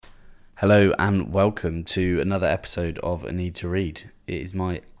Hello and welcome to another episode of A Need to Read. It is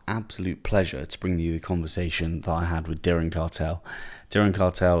my absolute pleasure to bring you the conversation that I had with Diren Kartal. Diren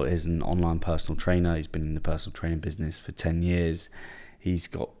Kartal is an online personal trainer. He's been in the personal training business for 10 years. He's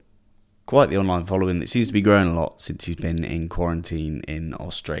got quite the online following that seems to be growing a lot since he's been in quarantine in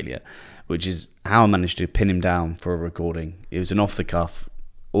Australia, which is how I managed to pin him down for a recording. It was an off-the-cuff,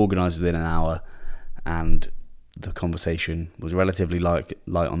 organised within an hour, and the conversation was relatively light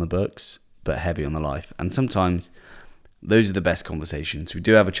on the books, but heavy on the life. And sometimes those are the best conversations. We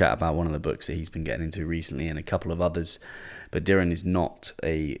do have a chat about one of the books that he's been getting into recently and a couple of others. But Diren is not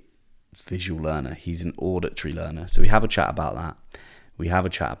a visual learner. He's an auditory learner. So we have a chat about that. We have a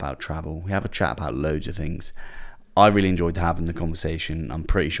chat about travel. We have a chat about loads of things. I really enjoyed having the conversation. I'm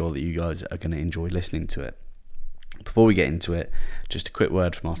pretty sure that you guys are going to enjoy listening to it. Before we get into it, just a quick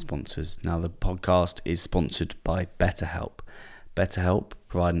word from our sponsors. Now, the podcast is sponsored by BetterHelp. BetterHelp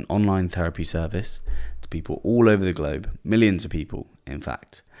provide an online therapy service to people all over the globe, millions of people, in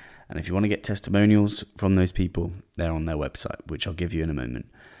fact. And if you want to get testimonials from those people, they're on their website, which I'll give you in a moment.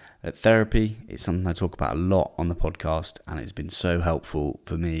 Therapy is something I talk about a lot on the podcast, and it's been so helpful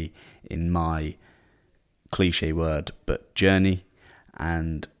for me in my cliche word, but journey,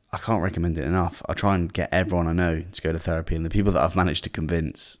 and I can't recommend it enough. I try and get everyone I know to go to therapy, and the people that I've managed to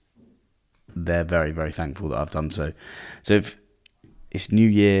convince, they're very, very thankful that I've done so. So if it's new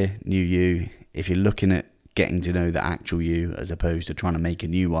year, new you, if you're looking at getting to know the actual you as opposed to trying to make a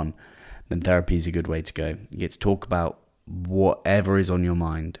new one, then therapy is a good way to go. You get to talk about whatever is on your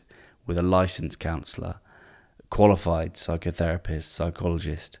mind with a licensed counsellor, qualified psychotherapist,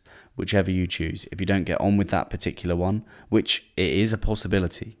 psychologist, whichever you choose. If you don't get on with that particular one, which it is a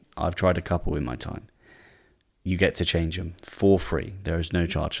possibility, I've tried a couple in my time, you get to change them for free. There is no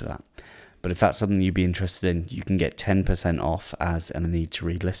charge for that. But if that's something you'd be interested in, you can get 10% off as an A Need to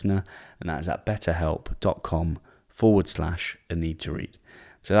Read listener, and that is at betterhelp.com/A Need to Read.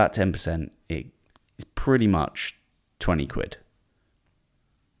 So that 10%, it is pretty much 20 quid.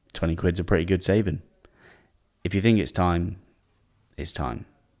 20 quid's a pretty good saving. If you think it's time, it's time.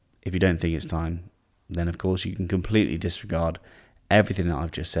 If you don't think it's time, then of course you can completely disregard everything that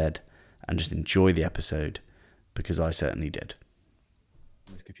I've just said and just enjoy the episode, because I certainly did.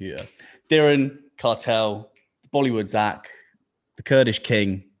 This computer. Diren Kartal, the Bollywood Zach, the Kurdish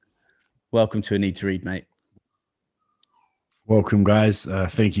King. Welcome to A Need to Read, mate. Welcome, guys.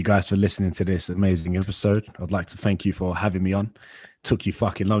 Thank you guys for listening to this amazing episode. I'd like to thank you for having me on. Took you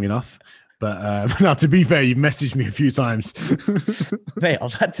fucking long enough. But now, to be fair, you've messaged me a few times. Mate,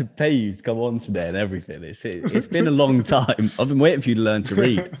 I've had to pay you to come on today and everything. It's been a long time. I've been waiting for you to learn to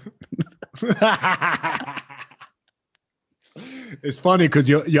read. It's funny because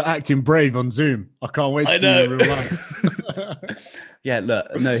you're acting brave on Zoom. I can't wait to see you in real life. Yeah,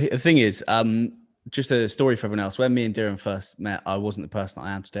 look, no, the thing is, just a story for everyone else. When me and Diren first met, I wasn't the person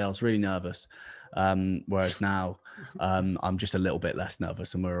I am today. I was really nervous. Whereas now, I'm just a little bit less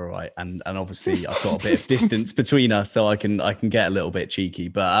nervous, and we're all right. And obviously I've got a bit of distance between us, so I can get a little bit cheeky.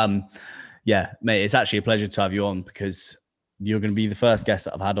 But yeah, mate, it's actually a pleasure to have you on, because you're going to be the first guest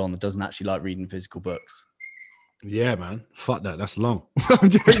that I've had on that doesn't actually like reading physical books. Yeah, man. Fuck that. That's long. I'm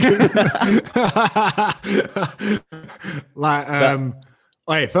joking.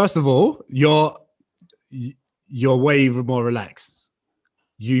 Okay, first of all, you're way more relaxed.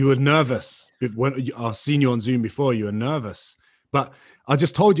 You were nervous when I've seen you on Zoom before. You were nervous, but I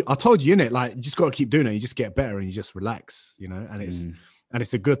told you in it, like, you just got to keep doing it. You just get better and you just relax, and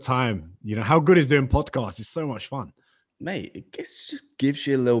it's a good time. How good is doing podcasts? It's so much fun. Mate, it just gives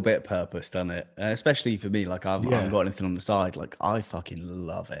you a little bit of purpose, doesn't it? Especially for me, like I haven't got anything on the side. Like, I fucking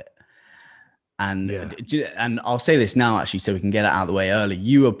love it. And I'll say this now, actually, so we can get it out of the way early.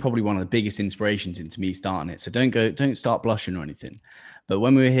 You are probably one of the biggest inspirations into me starting it. So don't start blushing or anything. But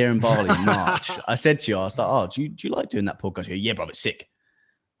when we were here in Bali in March, I said to you, I was like, "Oh, do you like doing that podcast?" You go, "Yeah, bro, it's sick."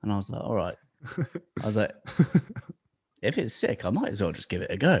 And I was like, "All right." I was like, "If it's sick, I might as well just give it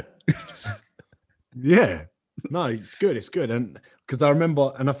a go." Yeah. No, it's good. It's good. And because I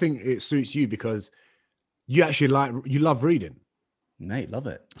remember, and I think it suits you because you actually you love reading. Mate, love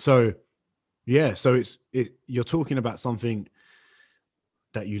it. So, yeah. So you're talking about something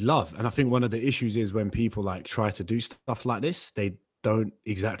that you love. And I think one of the issues is when people like try to do stuff like this, they don't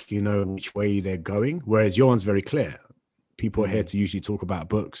exactly know which way they're going. Whereas your one's very clear. People are here to usually talk about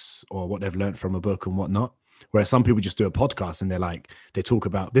books or what they've learned from a book and whatnot. Whereas some people just do a podcast and they talk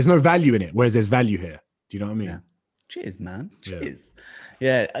about, there's no value in it. Whereas there's value here. Do you know what I mean? Yeah. Cheers, man. Cheers.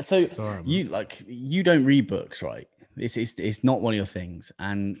 Yeah. So sorry, you don't read books, right? It's not one of your things.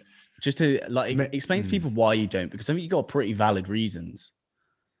 And just to explain to people why you don't, because I think you got pretty valid reasons.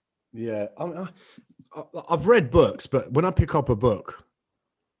 Yeah. I've read books, but when I pick up a book,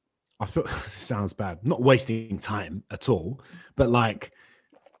 I feel it sounds bad, not wasting time at all, but like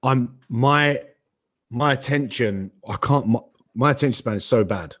I'm my attention, I can't, my attention span is so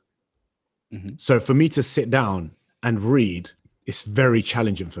bad. Hmm. So for me to sit down and read, it's very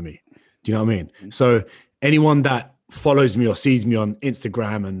challenging for me. Do you know what I mean? So anyone that follows me or sees me on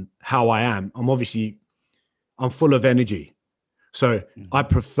Instagram and how I am, I'm full of energy. So I Hmm.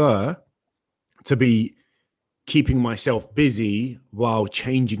 prefer to be keeping myself busy while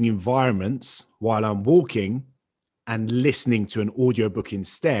changing environments while I'm walking and listening to an audiobook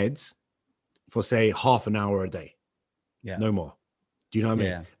instead for say half an hour a day, Yeah. no more. Do you know what I mean?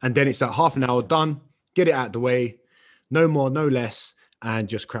 Yeah. And then it's that half an hour done, get it out of the way, no more, no less, and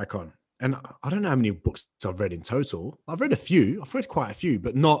just crack on. And I don't know how many books I've read in total. I've read a few. I've read quite a few,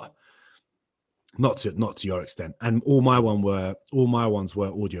 but not to your extent. And all my ones were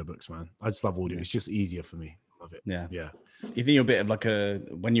audiobooks, man. I just love audio. Yeah. It's just easier for me. Love it. Yeah. Yeah. You think you're a bit of like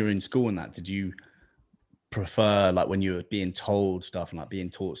when you were in school and that, did you prefer like when you were being told stuff and like being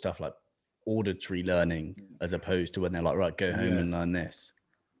taught stuff like auditory learning as opposed to when they're like, right, go home Yeah. and learn this?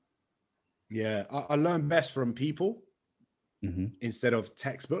 Yeah. I learn best from people Hmm. instead of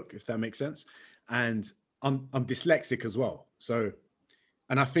textbook, if that makes sense. And I'm dyslexic as well. So,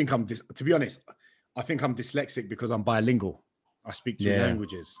 and I think to be honest, I think I'm dyslexic because I'm bilingual. I speak two Yeah.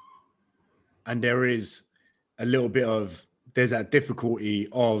 languages, and there is a little bit of there's that difficulty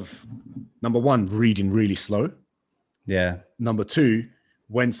of number one, reading really slow. Yeah. Number two,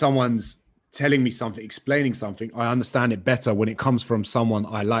 when someone's telling me something, explaining something, I understand it better when it comes from someone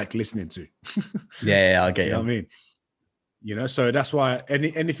I like listening to. Yeah. I Do get you know you. what I mean? You know, so that's why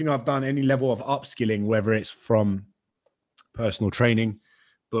anything I've done, any level of upskilling, whether it's from personal training,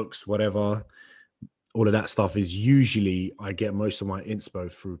 books, whatever, all of that stuff is usually I get most of my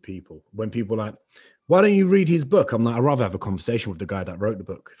inspo through people. When people are like, why don't you read his book? I'm like, I'd rather have a conversation with the guy that wrote the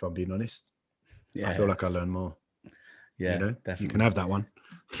book, if I'm being honest. Yeah. I feel like I learn more. Yeah, You know, definitely. you can have that one.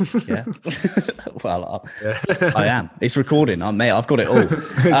 Yeah. Well, Yeah. I am. It's recording, mate. I've got it all.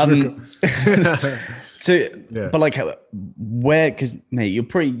 So, Yeah. but like, because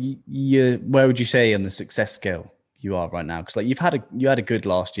mate, where would you say on the success scale you are right now? Because like you had a good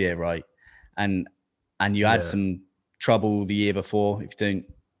last year, right? And you had Yeah. some trouble the year before. If you don't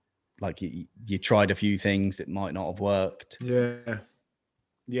like, you tried a few things that might not have worked. Yeah.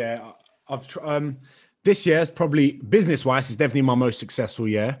 Yeah. This year is probably business wise is definitely my most successful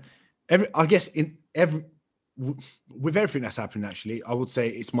year. I guess with everything that's happening, actually, I would say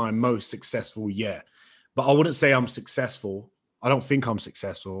it's my most successful year. But I wouldn't say I'm successful. I don't think I'm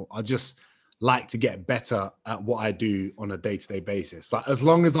successful. I just like to get better at what I do on a day-to-day basis. Like as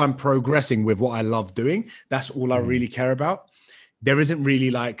long as I'm progressing with what I love doing, that's all I really care about. There isn't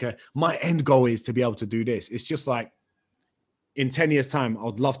really like my end goal is to be able to do this. It's just like in 10 years time,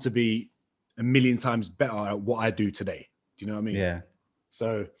 I'd love to be a million times better at what I do today. Do you know what I mean? Yeah.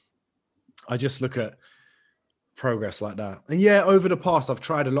 So I just look at progress like that. And yeah, over the past, I've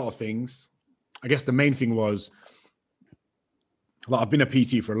tried a lot of things. I guess the main thing was, well, I've been a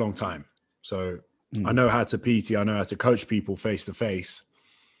PT for a long time. So I know how to PT, I know how to coach people face to face.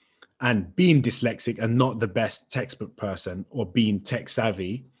 And being dyslexic and not the best textbook person or being tech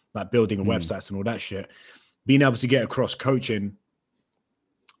savvy, like building websites and all that shit, being able to get across coaching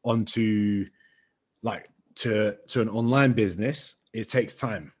onto like to an online business, it takes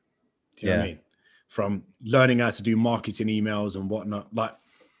time. Do you know what I mean? From learning how to do marketing emails and whatnot. Like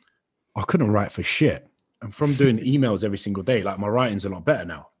I couldn't write for shit. And from doing emails every single day, like my writing's a lot better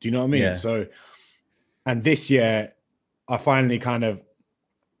now. Do you know what I mean? Yeah. So, and this year I finally kind of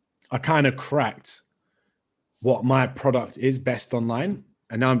cracked what my product is best online.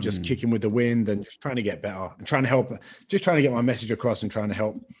 And now I'm just kicking with the wind and just trying to get better and trying to help, just trying to get my message across and trying to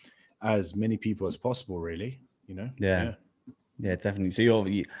help as many people as possible, really, you know? Yeah. Yeah, definitely. So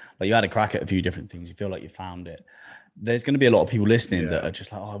you had a crack at a few different things. You feel like you found it. There's going to be a lot of people listening that are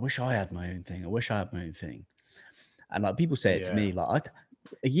just like, oh, I wish I had my own thing. I wish I had my own thing. And like people say it to me, like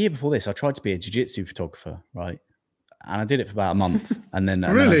a year before this, I tried to be a jiu-jitsu photographer, right? And I did it for about a month, and then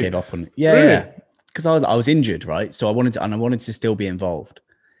I gave up on it. Yeah, because I was injured, right? So I wanted to still be involved.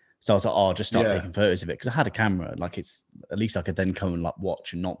 So I was like, oh, I'll just start taking photos of it because I had a camera. Like it's at least I could then come and like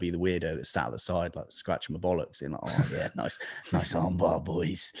watch and not be the weirdo that sat at the side, like scratching my bollocks and like, oh yeah, nice armbar,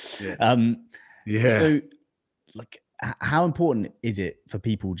 boys. So like, how important is it for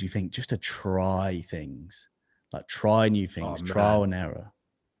people, do you think, just to try things, like try new things, trial and error?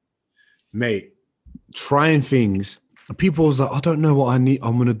 Mate, trying things. People's like, I don't know what I'm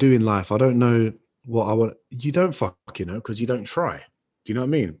going to do in life. I don't know what I want. You don't fucking know because you don't try. Do you know what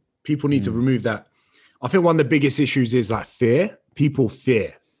I mean? People need to remove that. I think one of the biggest issues is like fear. People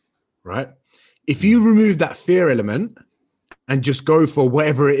fear, right? If you remove that fear element and just go for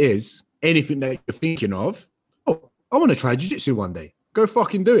whatever it is, anything that you're thinking of, oh, I want to try jiu-jitsu one day. Go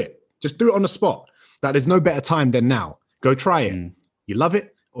fucking do it. Just do it on the spot. That there's no better time than now. Go try it. You love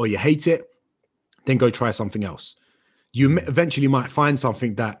it or you hate it, then go try something else. You eventually might find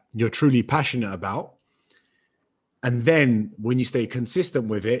something that you're truly passionate about. And then when you stay consistent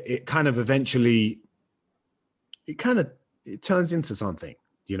with it, it kind of eventually, it turns into something,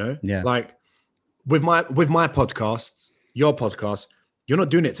 you know? Yeah. Like with my podcast, your podcast, you're not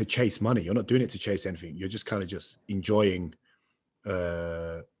doing it to chase money. You're not doing it to chase anything. You're just kind of just enjoying,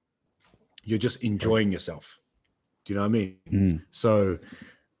 you're just enjoying yourself. Do you know what I mean? So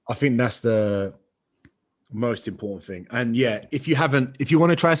I think that's the most important thing. And yeah, if you want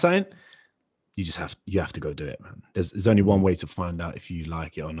to try something, you have to go do it, man. There's only one way to find out if you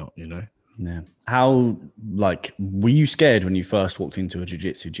like it or not, you know? Yeah. How, like, were you scared when you first walked into a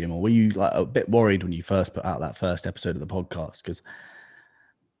jiu-jitsu gym, or were you like a bit worried when you first put out that first episode of the podcast? Because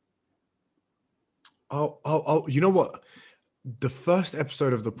you know what? The first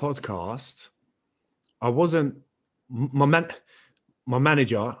episode of the podcast, I wasn't, my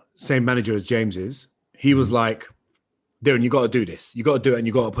manager, same manager as James's, he was like, Diren, you got to do this. You got to do it, and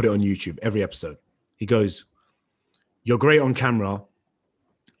you got to put it on YouTube every episode. He goes, you're great on camera.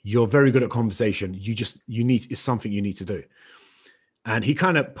 You're very good at conversation. It's something you need to do. And he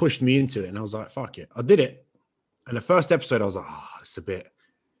kind of pushed me into it, and I was like, fuck it. I did it. And the first episode, I was like, it's a bit,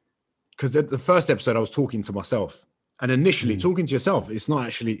 because the first episode I was talking to myself, and initially talking to yourself, it's not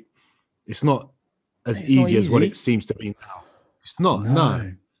as easy as what it seems to be now. It's not,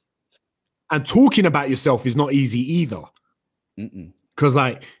 no. And talking about yourself is not easy either. Because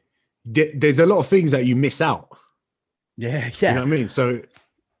like, there's a lot of things that you miss out. Yeah. You know what I mean? So,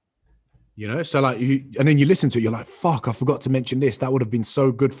 you know, so like and then you listen to it, you're like, fuck, I forgot to mention this. That would have been so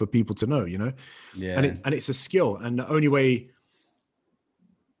good for people to know, you know? Yeah. And it's a skill. And the only way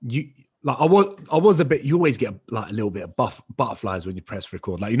I was a bit, you always get like a little bit of butterflies when you press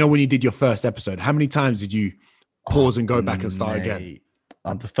record. Like, you know, when you did your first episode, how many times did you pause and go back and start again?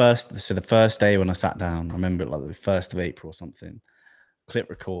 The first day when I sat down, I remember it like the 1st of April or something, click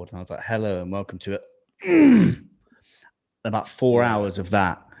record. And I was like, hello and welcome to it. About 4 hours of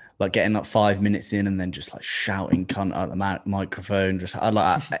that, like getting like 5 minutes in and then just like shouting cunt at the microphone. Just at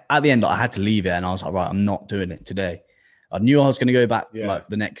the end, I had to leave it, and I was like, right, I'm not doing it today. I knew I was going to go back like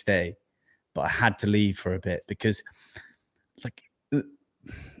the next day, but I had to leave for a bit because like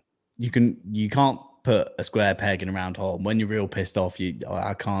you can't put a square peg in a round hole. When you're real pissed off,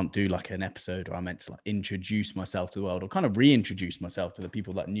 I can't do like an episode where I meant to like introduce myself to the world or kind of reintroduce myself to the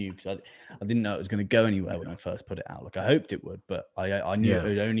people that knew, because I didn't know it was going to go anywhere when I first put it out. Like I hoped it would, but I knew it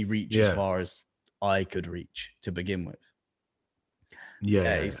would only reach as far as I could reach to begin with.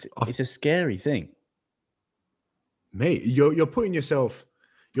 It's a scary thing, mate. You're putting yourself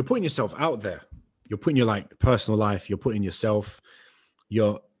out there. You're putting your like personal life. You're putting yourself.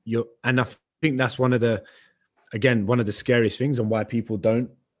 And I think that's one of the scariest things, and why people don't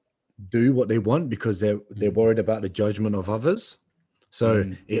do what they want, because they're worried about the judgment of others. So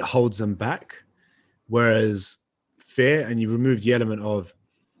it holds them back. Whereas fear, and you remove the element of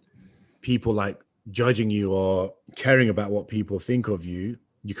people like judging you or caring about what people think of you,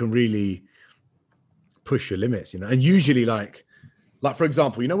 you can really push your limits, you know. And usually like for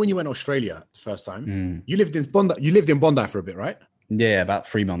example, you know, when you went to Australia the first time, you lived in Bondi for a bit, right? Yeah, about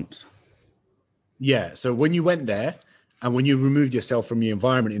 3 months. Yeah. So when you went there and when you removed yourself from the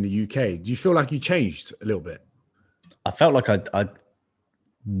environment in the UK, do you feel like you changed a little bit? I felt like I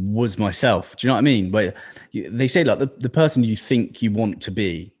was myself. Do you know what I mean? But they say like the person you think you want to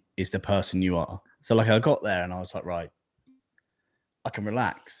be is the person you are. So like I got there and I was like, right, I can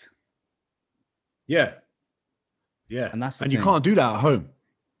relax. Yeah. Yeah. And you can't do that at home.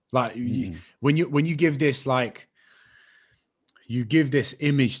 Like when you give this, like, you give this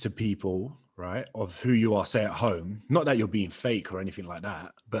image to people, right, of who you are, say at home, not that you're being fake or anything like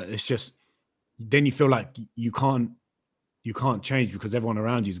that, but it's just, then you feel like you can't change, because everyone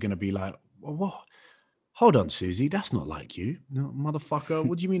around you is going to be like, well, what? Hold on, Susie, that's not like you. No, motherfucker,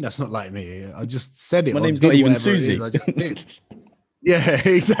 what do you mean that's not like me? I just said it. My name's not even Susie. I just did. Yeah,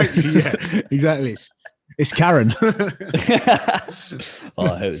 exactly. Yeah, exactly. It's Karen. Oh,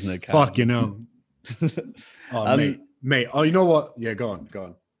 I hope it's no Karen. Fuck, you know. Oh, mate. Oh, you know what? Yeah, go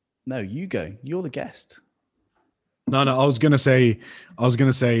on. No, you go. You're the guest. No. I was gonna say,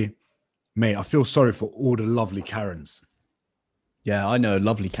 mate, I feel sorry for all the lovely Karens. Yeah, I know a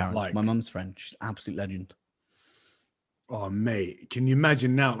lovely Karen. Like, my mum's friend. She's an absolute legend. Oh, mate, can you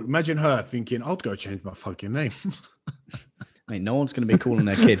imagine now? Imagine her thinking, I'll go change my fucking name. Mate, no one's going to be calling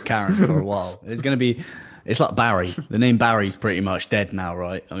their kid Karen for a while. It's like Barry. The name Barry's pretty much dead now,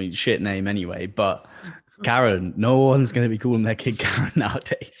 right? I mean, shit name anyway, but Karen, no one's going to be calling their kid Karen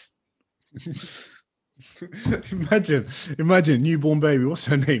nowadays. Imagine newborn baby. What's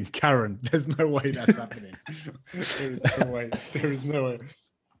her name? Karen. There's no way that's happening. There is no way. There is no way.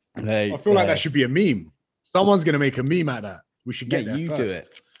 Hey, I feel like that should be a meme. Someone's gonna make a meme out of that. We should get there you first. do it.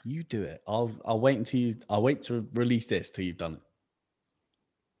 You do it. I'll wait until you. I'll wait to release this till you've done it.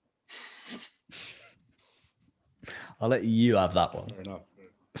 I'll let you have that one. Fair enough.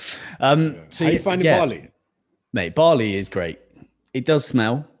 So how you finding Bali? Mate, Bali is great. It does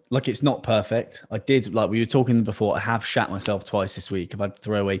smell like it's not perfect. I did, like we were talking before, I have shat myself twice this week. I've had to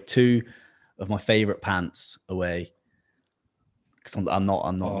throw away 2 of my favorite pants away because I'm not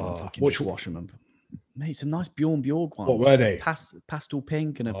gonna fucking just wash them. Mate, it's a nice Bjorn Borg one. What were they? Pastel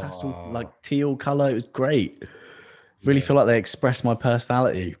pink and a pastel like teal color. It was great. Really feel like they expressed my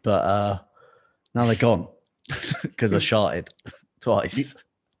personality, but now they're gone because I sharted twice.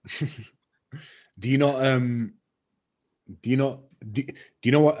 Do you not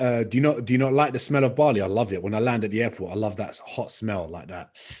like the smell of barley? I love it. When I land at the airport, I love that hot smell, like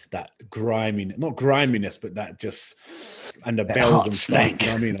that grimy, not griminess, but that just, and the bells and stuff. You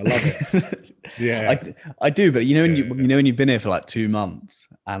know what I mean? I love it. Yeah, I do. But you know when you've been here for like 2 months,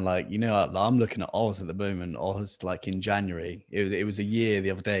 and like I'm looking at Oz at the moment. Oz, like in January, it was a year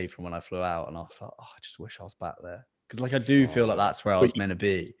the other day from when I flew out, and I was like, I just wish I was back there because like I do feel like that's where I was meant to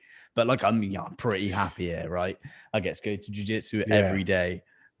be. But like I'm pretty happy here, right? I get to go to jiu-jitsu every day.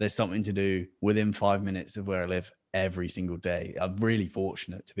 There's something to do within 5 minutes of where I live every single day. I'm really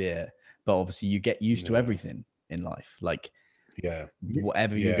fortunate to be here. But obviously you get used to everything in life. Like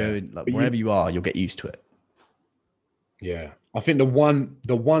whatever you go, like wherever you are, you'll get used to it. Yeah. I think the one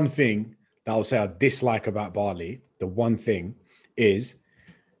thing that I'll say I dislike about Bali, the one thing is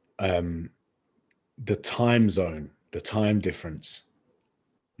the time zone, the time difference.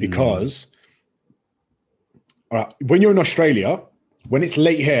 Because when you're in Australia, when it's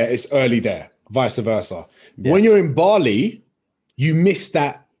late here, it's early there, vice versa. Yeah. When you're in Bali, you miss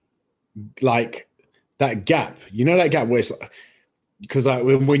that, like that gap. You know that gap where it's because like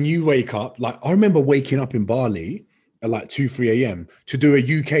when you wake up, like I remember waking up in Bali at like 2-3 a.m. to do a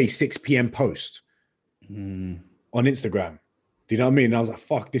UK 6 p.m. post on Instagram. Do you know what I mean? And I was like,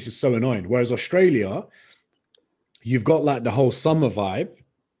 fuck, this is so annoying. Whereas Australia, you've got like the whole summer vibe,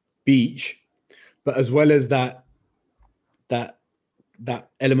 beach, but as well as that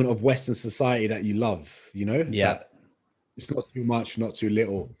element of Western society that you love, you know? Yeah. That it's not too much, not too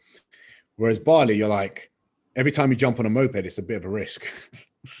little. Whereas Bali, you're like, every time you jump on a moped, it's a bit of a risk.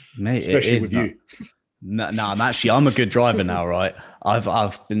 Mate, especially with you. No, I'm a good driver now, right?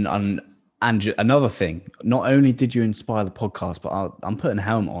 I've been on, and another thing, not only did you inspire the podcast, but I'm putting a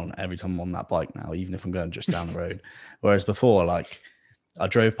helmet on every time I'm on that bike now, even if I'm going just down the road. Whereas before, like, I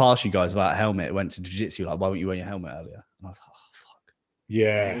drove past you guys without a helmet, went to jiu-jitsu, like, why weren't you wearing your helmet earlier? And I was like, oh, fuck.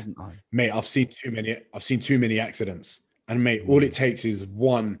 Yeah. Mate, I've seen too many accidents. And mate, all it takes is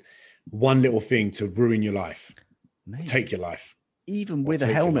one little thing to ruin your life. Mate, take your life. Even with a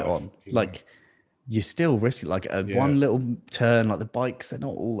helmet on, like, you're still risking, like, one little turn, like the bikes, they're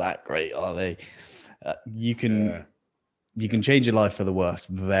not all that great, are they? You can change your life for the worse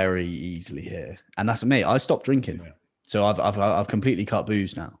very easily here. And that's me. I stopped drinking. Yeah. So I've completely cut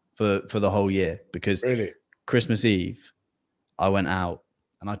booze now for the whole year because Christmas Eve, I went out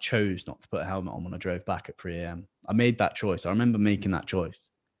and I chose not to put a helmet on when I drove back at 3 a.m. I made that choice. I remember making that choice.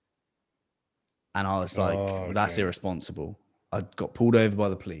 And I was like, that's irresponsible. I got pulled over by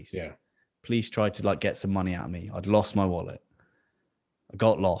the police. Yeah. Police tried to like get some money out of me. I'd lost my wallet. I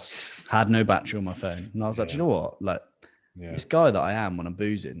got lost, had no battery on my phone. And I was like, do you know what? Like this guy that I am when I'm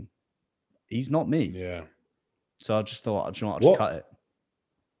boozing, he's not me. Yeah. So I just thought, do you know what? I'll just cut it.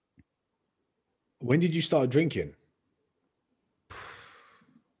 When did you start drinking?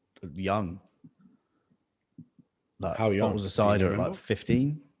 Young. Like, how young? What was a cider at like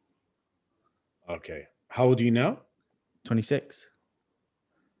 15? Okay. How old are you now? 26.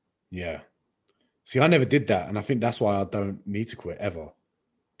 Yeah. See, I never did that. And I think that's why I don't need to quit ever.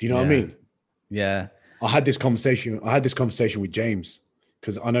 Do you know what I mean? Yeah. I had this conversation with James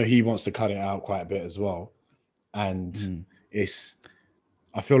because I know he wants to cut it out quite a bit as well. And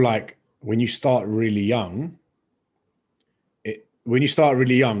I feel like when you start really young, you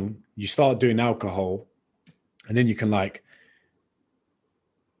start doing alcohol and then you can like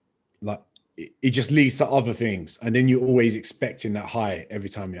it just leads to other things. And then you're always expecting that high every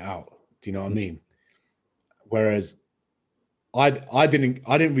time you're out. Do you know what I mean? Whereas I didn't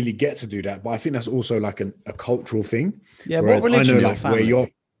really get to do that, but I think that's also like a cultural thing. Yeah. What Whereas I know religion, your like where family? you're,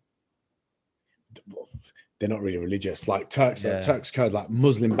 they're not really religious. Like Yeah. Turks, Kurds, like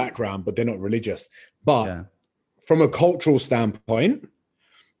Muslim background, but they're not religious. But Yeah. from a cultural standpoint,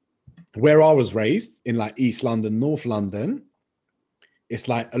 where I was raised in like East London, North London, it's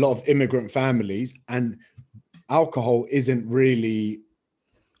like a lot of immigrant families, and alcohol isn't really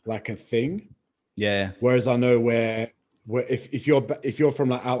like a thing. Yeah. Whereas I know where if you're from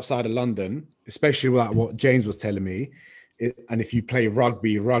like outside of London, especially like what James was telling me, and if you play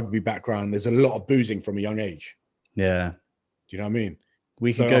rugby background, there's a lot of boozing from a young age. Yeah. Do you know what I mean?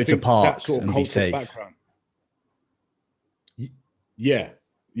 We could So I go to think that parks sort of and be cultural safe. background. Yeah,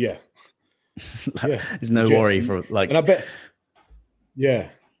 yeah, yeah. There's no Legit. worry for And like. yeah,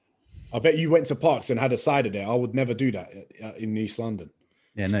 I bet you went to parks and had a cider there. I would never do that in East London.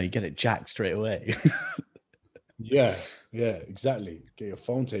 Yeah, no, you get it jacked straight away. Yeah, yeah, exactly. Get your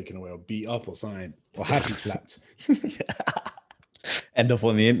phone taken away or beat up or something, or happy slapped. End up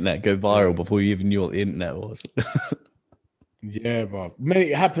on the internet, go viral Yeah. before you even knew what the internet was. Yeah, bro.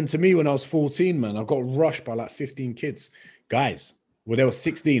 Mate, it happened to me when I was 14, man. I got rushed by like 15 kids. Guys, well, they were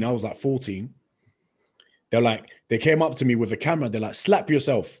 16. I was like 14. They're like, they came up to me with a camera. They're like, slap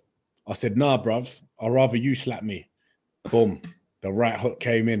yourself. I said, nah, bruv. I'd rather you slap me. Boom. The right hook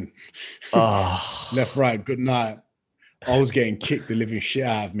came in. Oh, Left, right, good night. I was getting kicked the living shit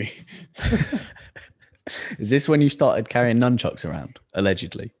out of me. is this when you started carrying nunchucks around?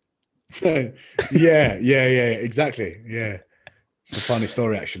 Allegedly. Yeah, exactly. Yeah. It's a funny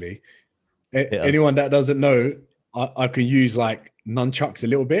story, actually. Yes. Anyone that doesn't know, I can use like nunchucks a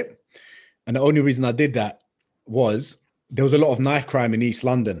little bit. And the only reason I did that was there was a lot of knife crime in East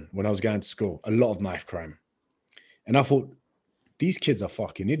London when I was going to school, a lot of knife crime. And I thought, these kids are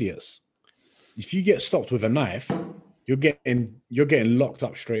fucking idiots. If you get stopped with a knife, you're getting locked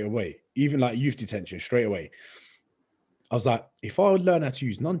up straight away, even like youth detention straight away. I was like, if I would learn how to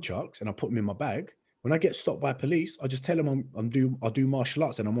use nunchucks and I put them in my bag, when I get stopped by police, I just tell them I do martial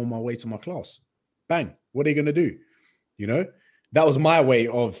arts and I'm on my way to my class. Bang. What are they gonna do? You know? That was my way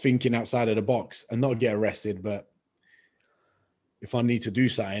of thinking outside of the box and not get arrested. But if I need to do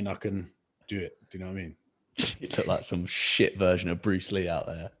something, I can do it. Do you know what I mean? You look like some shit version of Bruce Lee out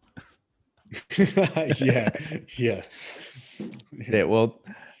there. Yeah. Yeah, well,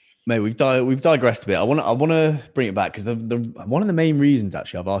 mate, we've digressed a bit. I want to bring it back because the one of the main reasons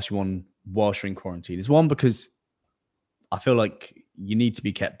actually I've asked you on whilst you're in quarantine is one because I feel like you need to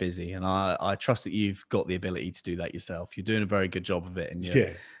be kept busy, and I trust that you've got the ability to do that yourself. You're doing a very good job of it, and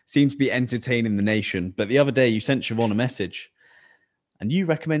you seem to be entertaining the nation. But the other day, you sent Siobhan a message, and you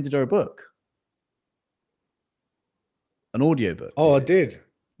recommended her a book, an audiobook. Oh, I did.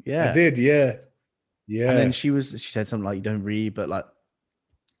 Yeah. I did. Yeah. Yeah. And then she said something like, you don't read, but like,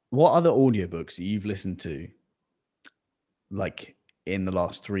 what other audiobooks that you've listened to, like in the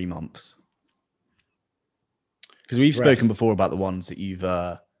last 3 months? Because we've spoken before about the ones that you've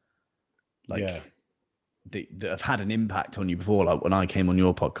that have had an impact on you before, like when I came on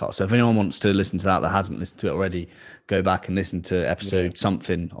your podcast. So if anyone wants to listen to that hasn't listened to it already, go back and listen to episode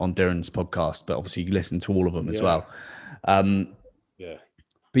something on Diren's podcast. But obviously you listen to all of them as well. Yeah.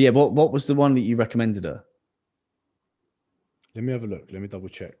 But yeah, what was the one that you recommended her? Let me have a look. Let me double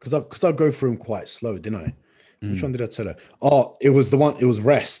check. Because I go through them quite slow, didn't I? Which one did I tell her? Oh, it was the one. It was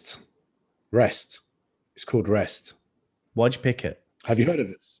Rest. Rest. It's called Rest. Why'd you pick it? Have you heard of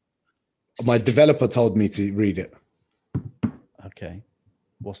it? My developer told me to read it. Okay.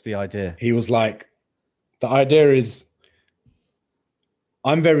 What's the idea? He was like, the idea is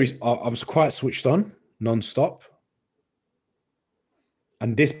I was quite switched on, non-stop.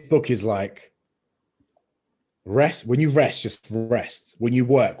 And this book is like, rest. When you rest, just rest. When you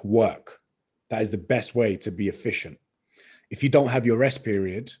work, work. That is the best way to be efficient. If you don't have your rest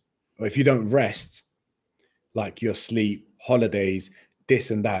period, or if you don't rest, like your sleep, holidays,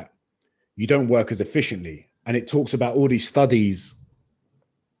 this and that, you don't work as efficiently. And it talks about all these studies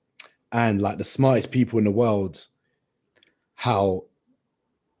and like the smartest people in the world, how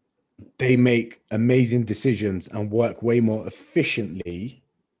they make amazing decisions and work way more efficiently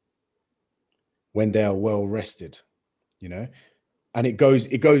when they are well rested, you know? And it goes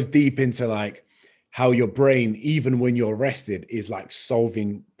deep into like how your brain, even when you're rested, is like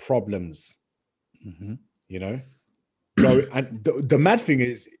solving problems, you know? So, and the mad thing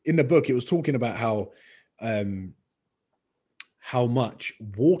is in the book, it was talking about how much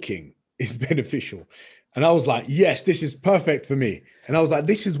walking is beneficial. And I was like, yes, this is perfect for me. And I was like,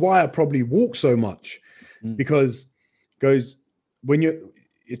 this is why I probably walk so much, because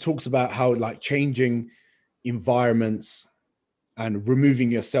it talks about how like changing environments and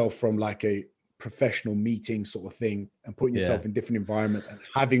removing yourself from like a professional meeting sort of thing and putting Yeah. yourself in different environments and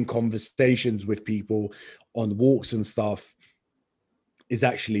having conversations with people on walks and stuff is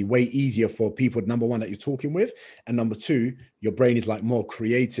actually way easier for people, number one, that you're talking with, and number two, your brain is like more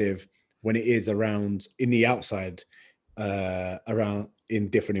creative when it is around in the outside, around in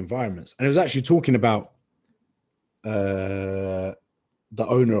different environments. And it was actually talking about the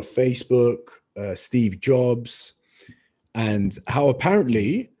owner of Facebook, Steve Jobs, and how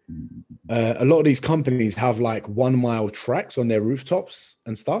apparently a lot of these companies have like 1 mile tracks on their rooftops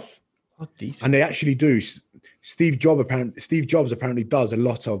and stuff. Oh, decent. And they actually do. Steve Jobs apparently does a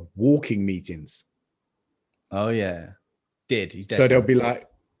lot of walking meetings. Oh yeah, he's dead. So they'll be like,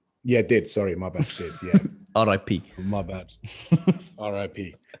 yeah, sorry, my bad, yeah. R.I.P. My bad.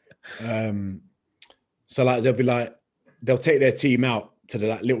 R.I.P. So like they'll take their team out to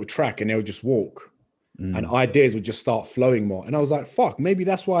that little track and they'll just walk, and ideas would just start flowing more. And I was like, fuck, maybe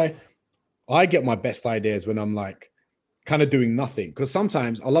that's why I get my best ideas when I'm like kind of doing nothing. Because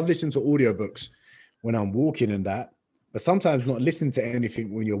sometimes I love listening to audiobooks when I'm walking and that, but sometimes not listening to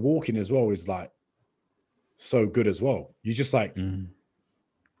anything when you're walking as well is like so good as well. You just like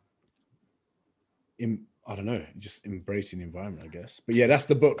I don't know, just embracing the environment, I guess. But yeah, that's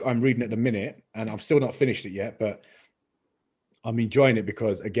the book I'm reading at the minute, and I've still not finished it yet, but I'm enjoying it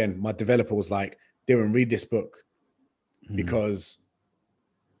because, again, my developer was like, Diren, read this book because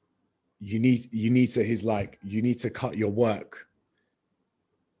you need to cut your work.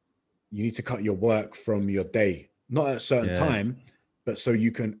 You need to cut your work from your day, not at a certain time, but so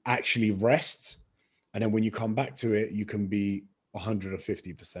you can actually rest. And then when you come back to it, you can be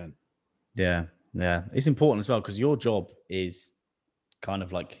 150%. Yeah. Yeah. It's important as well because your job is kind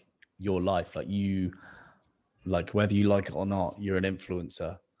of like your life. Like you, like whether you like it or not, you're an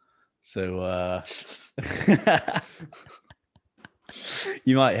influencer. So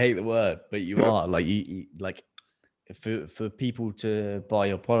you might hate the word, but you are like you like for people to buy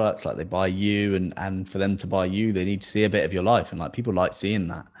your products, like they buy you, and for them to buy you, they need to see a bit of your life, and like people like seeing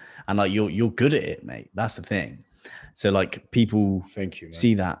that, and like you're good at it, mate. That's the thing. So like people Thank you, man.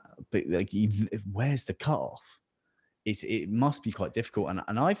 see that, but like where's the cutoff? It must be quite difficult,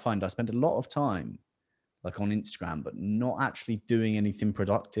 and I find I spend a lot of time like on Instagram, but not actually doing anything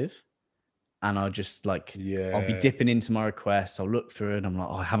productive. And I'll just like, I'll be dipping into my requests. I'll look through it and I'm like,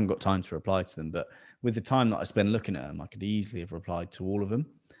 oh, I haven't got time to reply to them. But with the time that I spend looking at them, I could easily have replied to all of them.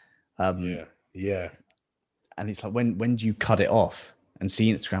 Yeah. And it's like, when do you cut it off and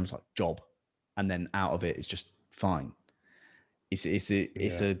see Instagram's like job, and then out of it, it's just fine. It's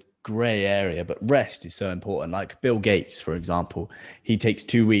a gray area, but rest is so important. Like Bill Gates, for example, he takes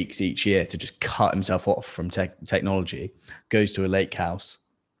 2 weeks each year to just cut himself off from technology, goes to a lake house,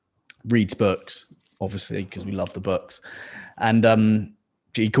 reads books, obviously, because we love the books. And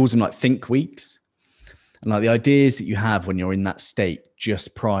he calls them like think weeks. And like the ideas that you have when you're in that state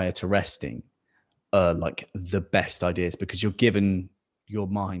just prior to resting are like the best ideas because you're given your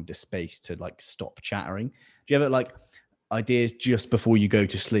mind the space to like stop chattering. Do you ever like ideas just before you go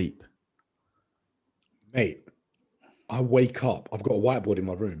to sleep? Mate, I wake up. I've got a whiteboard in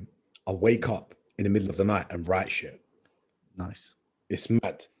my room. I wake up in the middle of the night and write shit. Nice. It's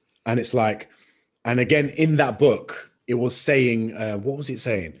mad. And it's like, and again, in that book, it was saying, what was it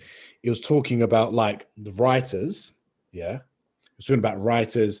saying? It was talking about like the writers. Yeah. It was talking about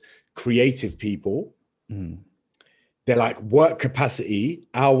writers, creative people. Their like work capacity,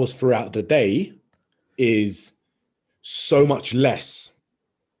 hours throughout the day is so much less,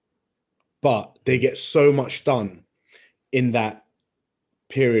 but they get so much done in that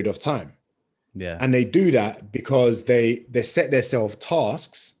period of time. Yeah. And they do that because they set themselves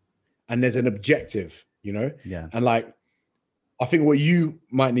tasks and there's an objective, you know? Yeah. And like, I think what you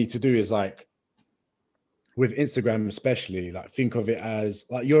might need to do is like, with Instagram especially, like think of it as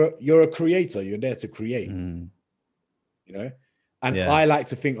like you're a creator, you're there to create, you know? And I like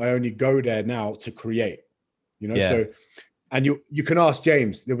to think I only go there now to create, you know? So, and you can ask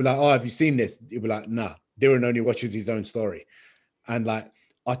James, they'll be like, oh, have you seen this? He'll be like, nah, Diren only watches his own story. And like,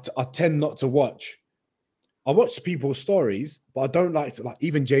 I tend not to watch. I watch people's stories, but I don't like to, like,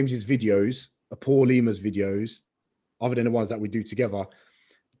 even James's videos, Paul Lima's videos, other than the ones that we do together.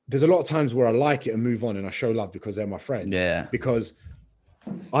 There's a lot of times where I like it and move on and I show love because they're my friends. Yeah. Because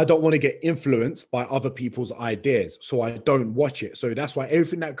I don't want to get influenced by other people's ideas. So I don't watch it. So that's why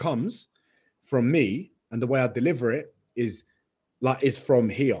everything that comes from me and the way I deliver it is from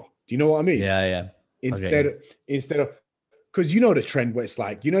here. Do you know what I mean? Yeah. Instead of, because you know the trend where it's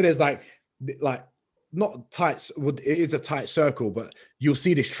like, you know, there's like not tight, it is a tight circle, but you'll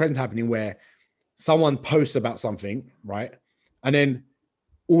see this trend happening where someone posts about something, right? And then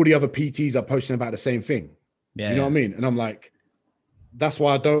all the other PTs are posting about the same thing. Yeah. Do you know what I mean? And I'm like, that's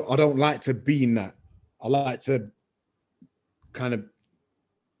why I don't like to be in that. I like to kind of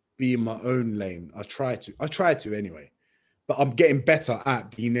be in my own lane. I try to anyway, but I'm getting better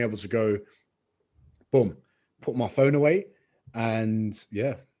at being able to go, boom, put my phone away, and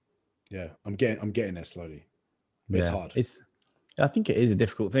yeah, I'm getting there slowly. But it's hard. I think it is a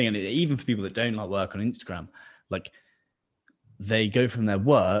difficult thing, and even for people that don't like work on Instagram, like they go from their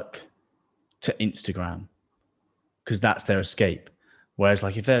work to Instagram because that's their escape. Whereas,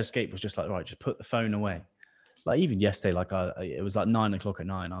 like, if their escape was just like, right, just put the phone away. Like even yesterday, like it was like 9 o'clock at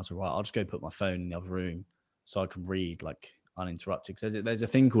night. And I was like, right, I'll just go put my phone in the other room so I can read like uninterrupted. Because there's a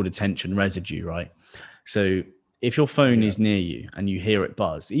thing called attention residue, right? So if your phone is near you and you hear it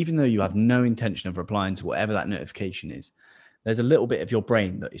buzz, even though you have no intention of replying to whatever that notification is, there's a little bit of your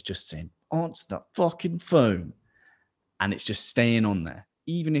brain that is just saying, answer that fucking phone. And it's just staying on there.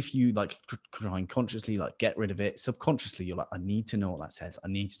 Even if you like try and consciously like get rid of it, subconsciously you're like, I need to know what that says. I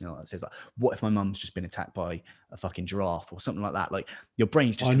need to know what that says. Like, what if my mum's just been attacked by a fucking giraffe or something like that? Like your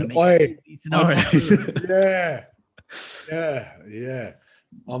brain's just going to make these scenarios. Yeah.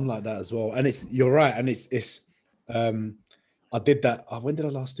 I'm like that as well. And you're right. And I did that. When did I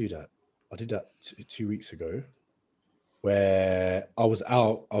last do that? I did that 2 weeks ago, where I was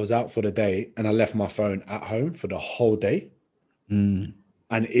out for the day and I left my phone at home for the whole day. And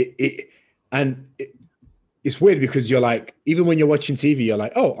it's weird because you're like, even when you're watching TV, you're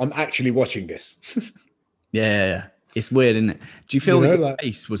like, oh, I'm actually watching this. Yeah. It's weird, isn't it? Do you feel that your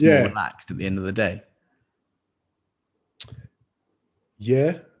face was more relaxed at the end of the day?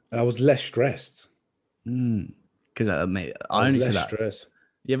 Yeah, and I was less stressed. Because I only see that. Stress.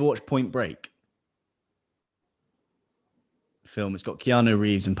 You ever watch Point Break? Film. It's got Keanu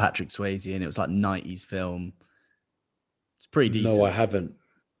Reeves and Patrick Swayze, and it was like 90s film. It's pretty decent. No, I haven't.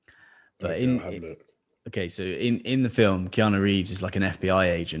 But okay, so in the film, Keanu Reeves is like an FBI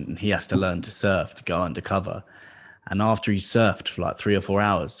agent, and he has to learn to surf to go undercover. And after he's surfed for like 3 or 4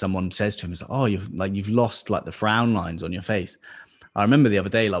 hours, someone says to him, "It's like, oh, you've lost like the frown lines on your face." I remember the other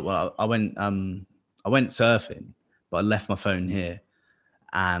day, like, well, I went surfing, but I left my phone here,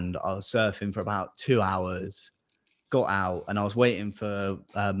 and I was surfing for about 2 hours. Got out, and I was waiting for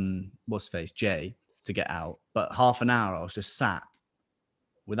what's his face, Jay, to get out. But half an hour, I was just sat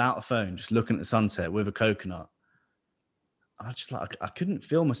without a phone, just looking at the sunset with a coconut. I just like, I couldn't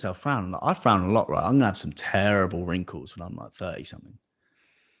feel myself frowning. Like, I frown a lot, right? I'm gonna have some terrible wrinkles when I'm like 30 something.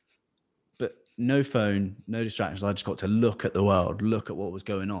 But no phone, no distractions. I just got to look at the world, look at what was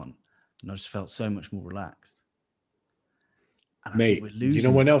going on, and I just felt so much more relaxed. And mate, you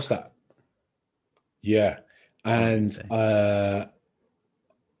know when else that? Yeah, and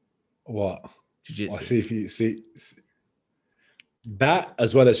what? Jiu-jitsu. I see if you see that,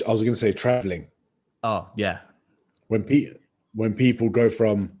 as well as I was going to say traveling. Oh yeah. When people go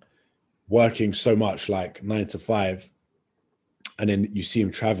from working so much, like 9 to 5, and then you see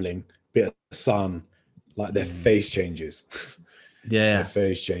them traveling, bit of sun, like their face changes. Yeah, their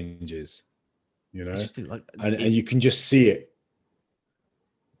face changes. You know, like, and you can just see it.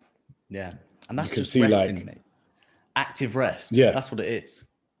 Yeah, and that's just resting, mate. Active rest. Yeah, that's what it is.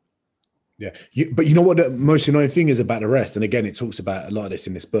 Yeah, but you know what the most annoying thing is about the rest, and again, it talks about a lot of this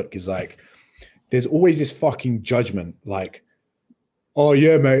in this book, is like, there's always this fucking judgment, like, oh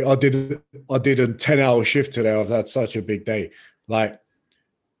yeah, mate, I did a 10-hour shift today. I've had such a big day. Like,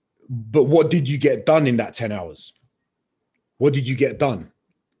 but what did you get done in that 10 hours? What did you get done?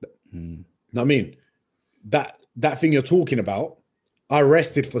 Know what I mean? That thing you're talking about, I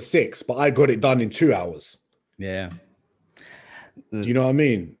rested for 6, but I got it done in 2 hours. Yeah. Do you know what I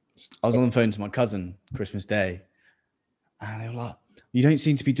mean? I was on the phone to my cousin Christmas Day, and they were like, "You don't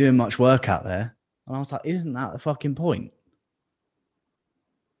seem to be doing much work out there." And I was like, "Isn't that the fucking point?"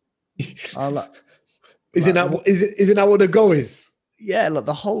 Isn't that what the goal is? Yeah, like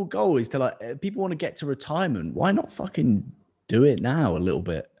the whole goal is to, like, people want to get to retirement. Why not fucking do it now a little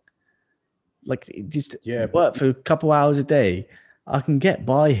bit? Like, just work for a couple hours a day. I can get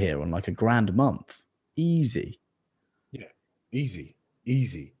by here on like $1,000 a month, easy. Yeah,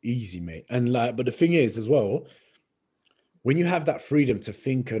 easy, mate. And like, but the thing is, as well, when you have that freedom to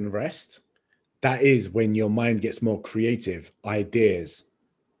think and rest, that is when your mind gets more creative ideas.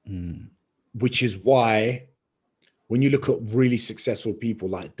 Which is why when you look at really successful people,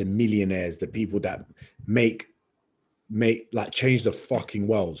 like the millionaires, the people that make like change the fucking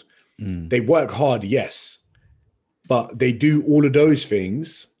world, they work hard, yes, but they do all of those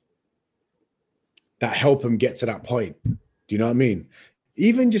things that help them get to that point. Do you know what I mean?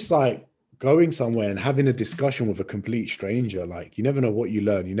 Even just like going somewhere and having a discussion with a complete stranger, like you never know what you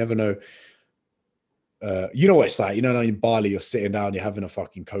learn. You never know. You know what it's like. You know, in Bali, you're sitting down, you're having a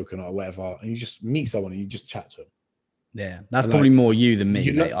fucking coconut or whatever, and you just meet someone and you just chat to them. Yeah, that's And probably like, more you than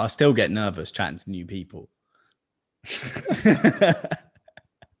me, mate. I still get nervous chatting to new people.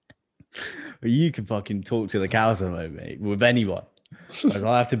 But you can fucking talk to the cows on home, mate, with anyone. Whereas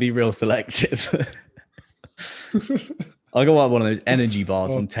I have to be real selective. I got one of those energy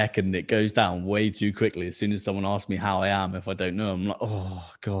bars on Tekken and it goes down way too quickly. As soon as someone asks me how I am, if I don't know, I'm like,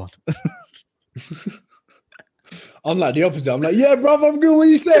 oh, God. I'm like the opposite. I'm like, yeah, bro, I'm good. What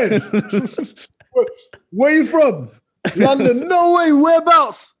you saying? Where you from? London? No way.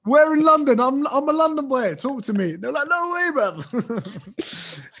 Whereabouts? Where in London? I'm a London boy. Talk to me. They're like, no way, bro.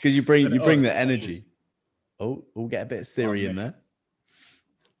 It's because you bring the energy. Oh, we'll get a bit of Siri in there.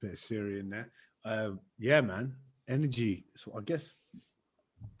 Bit of Siri in there. Yeah, man. Energy. So I guess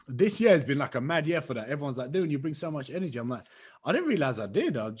this year has been like a mad year for that. Everyone's like, dude, you bring so much energy. I'm like, I didn't realize I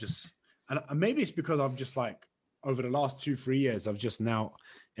did. And maybe it's because I've just like over the last 2-3 years, I've just now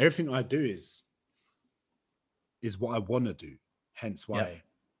everything I do is what I want to do. Hence why I'm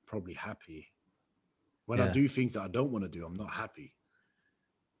probably happy. When I do things that I don't want to do, I'm not happy.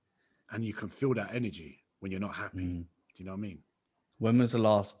 And you can feel that energy when you're not happy. Do you know what I mean? When was the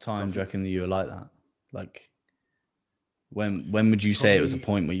last time, do you reckon, that you were like that? Like, when would you say it was a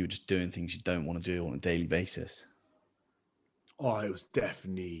point where you were just doing things you don't want to do on a daily basis? Oh, it was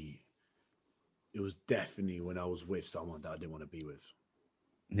definitely when I was with someone that I didn't want to be with.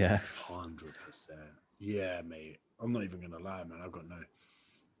 Yeah. 100%. Yeah, mate. I'm not even going to lie, man. I'm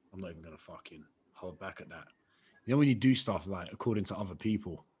not even going to fucking hold back at that. You know, when you do stuff like according to other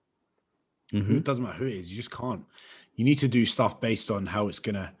people, it doesn't matter who it is, you just can't. You need to do stuff based on how it's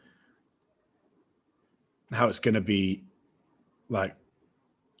gonna be like.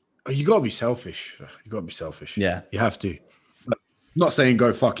 You gotta be selfish. Yeah, you have to. I'm not saying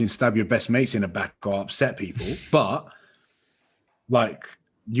go fucking stab your best mates in the back or upset people, but like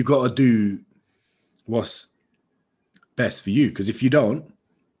you gotta do what's best for you. Because if you don't,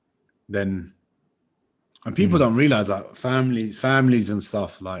 then and people don't realize that families and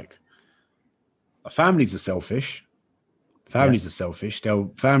stuff like. Families are selfish. Families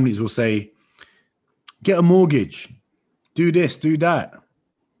will say, get a mortgage, do this, do that.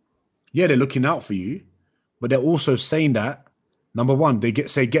 Yeah, they're looking out for you, but they're also saying that, number one,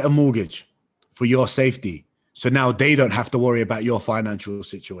 get a mortgage for your safety. So now they don't have to worry about your financial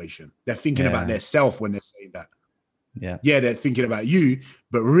situation. They're thinking about their self when they're saying that. Yeah, they're thinking about you,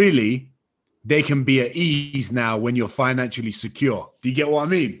 but really, they can be at ease now when you're financially secure. Do you get what I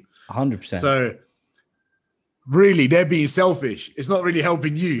mean? 100%. So really, they're being selfish. It's not really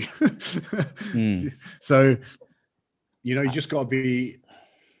helping you. So, you just got to be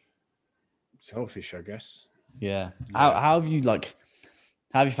selfish, I guess. Yeah. How have you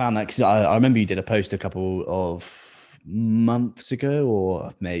found that? Because I remember you did a post a couple of months ago, or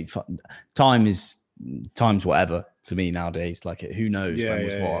maybe time's whatever to me nowadays. Like, who knows when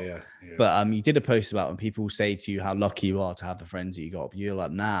was what. Yeah. But you did a post about when people say to you how lucky you are to have the friends that you got. But you're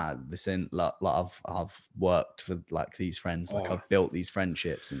like, nah, listen, like I've worked for like these friends, like I've built these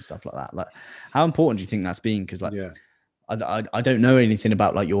friendships and stuff like that. Like, how important do you think that's been? Because like, I don't know anything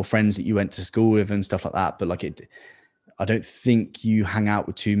about like your friends that you went to school with and stuff like that. But like I don't think you hang out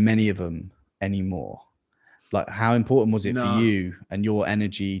with too many of them anymore. Like, how important was it for you and your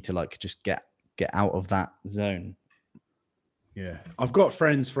energy to like just get out of that zone? Yeah, I've got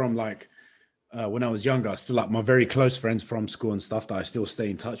friends from like when I was younger, still like my very close friends from school and stuff that I still stay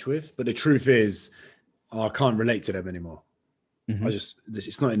in touch with. But the truth is, I can't relate to them anymore.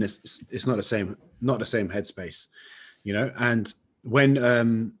 It's not the same headspace, And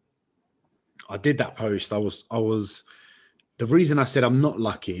when I did that post, I was the reason I said I'm not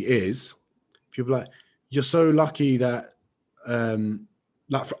lucky is people are like, you're so lucky that I'm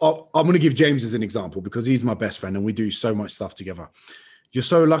going to give James as an example because he's my best friend and we do so much stuff together. You're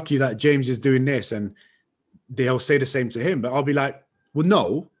so lucky that James is doing this, and they'll say the same to him. But I'll be like, well,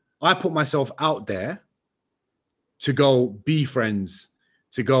 no, I put myself out there to go be friends,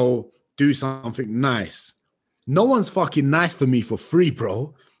 to go do something nice. No one's fucking nice for me for free,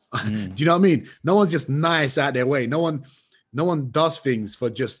 bro. Do you know what I mean? No one's just nice out their way. No one does things for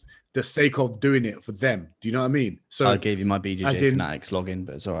just the sake of doing it for them. Do you know what I mean? So I gave you my BJJ Fanatics login,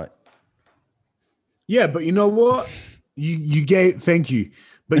 but it's all right. Yeah, but you know what? You gave, thank you.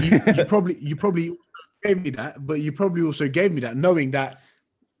 But you probably gave me that, but you probably also gave me that knowing that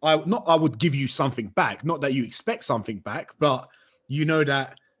I would give you something back. Not that you expect something back, but you know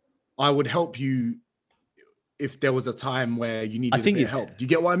that I would help you if there was a time where you needed a bit of help. Do you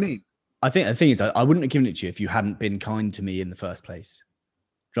get what I mean? I think the thing is, I wouldn't have given it to you if you hadn't been kind to me in the first place.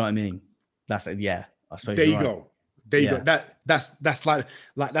 Do you know what I mean? That's yeah. I suppose There you're you right. go. There you Yeah. go. That's like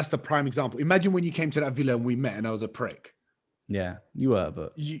that's the prime example. Imagine when you came to that villa and we met and I was a prick. Yeah, you were,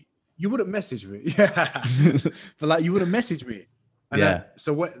 but You wouldn't message me. Yeah. But like you wouldn't message me. And yeah.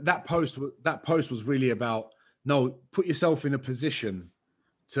 so what that post was really about, no, put yourself in a position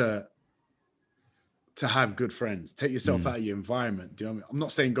to have good friends. Take yourself out of your environment. Do you know what I mean? I'm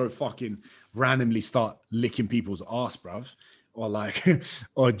not saying go fucking randomly start licking people's ass, bruv, or like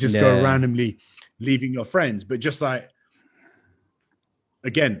or just go randomly leaving your friends, but just like,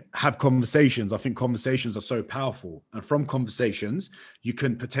 again, have conversations. I think conversations are so powerful. And from conversations, you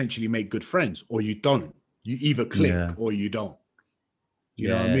can potentially make good friends, or you don't. You either click or you don't. You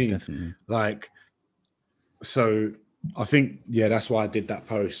know what I mean? Definitely. Like, so I think, that's why I did that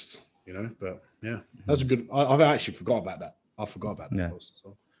post, but yeah, that's a good, I've actually forgot about that. I forgot about that post.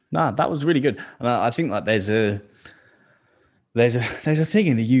 So. Nah, that was really good. And I think like there's a thing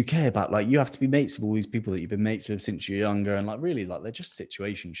in the UK about like you have to be mates with all these people that you've been mates with since you're younger, and like really like they're just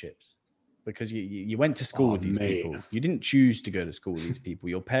situationships because you went to school with these people. You didn't choose to go to school with these people.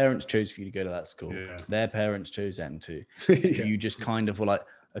 Your parents chose for you to go to that school. Their parents chose them to. You just kind of were like,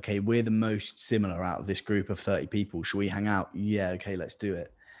 okay, we're the most similar out of this group of 30 people. Shall we hang out? Yeah, okay, let's do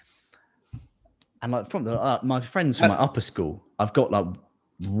it. And like from my friends from my upper school, I've got like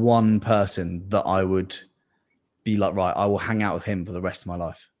one person that I would be like, right, I will hang out with him for the rest of my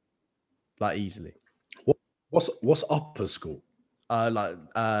life, like easily. What's upper school? Like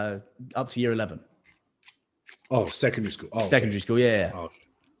up to year 11. Oh, secondary school. Oh, secondary school, yeah. Oh,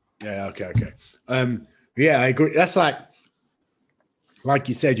 yeah, okay. Yeah, I agree. That's like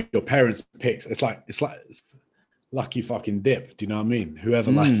you said, your parents' picks. It's lucky fucking dip. Do you know what I mean?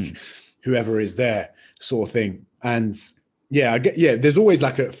 Whoever is there, sort of thing. And yeah, there's always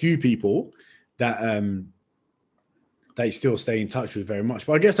like a few people that they still stay in touch with very much.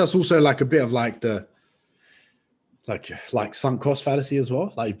 But I guess that's also like a bit of like the like sunk cost fallacy as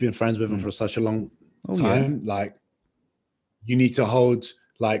well. Like you've been friends with them for such a long time. Yeah. Like you need to hold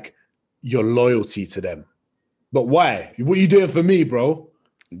like your loyalty to them. But why? What are you doing for me, bro?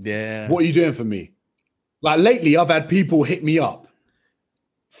 Yeah. What are you doing for me? Like lately, I've had people hit me up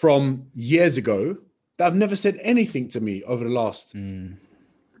from years ago that have never said anything to me over the last 10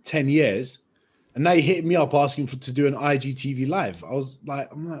 years. And they hit me up asking to do an IGTV live.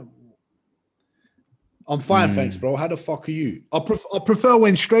 I'm fine, thanks, bro. How the fuck are you? I prefer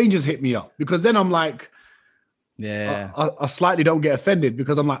when strangers hit me up, because then I'm like, I slightly don't get offended,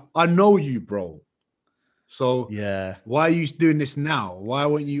 because I'm like, I know you, bro. So why are you doing this now? Why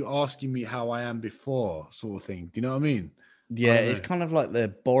weren't you asking me how I am before, sort of thing? Do you know what I mean? Yeah, it's kind of like they're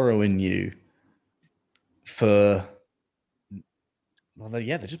borrowing you for... Well,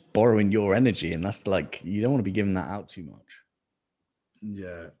 they're just borrowing your energy, and that's like, you don't want to be giving that out too much.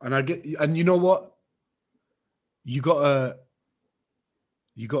 Yeah, and you know what? You gotta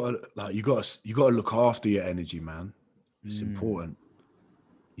look after your energy, man. It's important.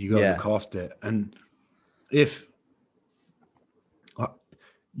 You gotta look after it, and if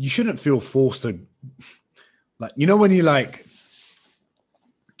you shouldn't feel forced to, like, when you like,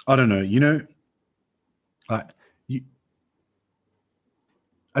 I don't know, like you.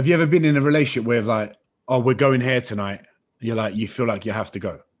 Have you ever been in a relationship where like, oh, we're going here tonight? You're like, you feel like you have to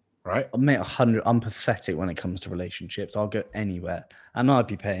go, right? Mate, 100. I'm pathetic when it comes to relationships. I'll go anywhere, and I'd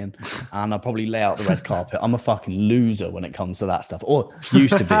be paying, and I'll probably lay out the red carpet. I'm a fucking loser when it comes to that stuff, or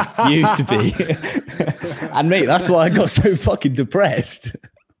used to be. And mate, that's why I got so fucking depressed.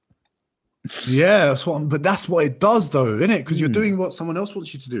 Yeah, that's what it does, though, isn't it? Because you're doing what someone else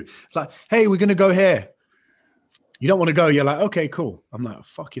wants you to do. It's like, hey, we're gonna go here. You don't want to go. You're like, okay, cool. I'm like,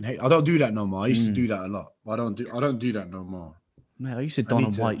 fucking hate. I don't do that no more. I used to do that a lot. I don't do that no more. Man, I used to don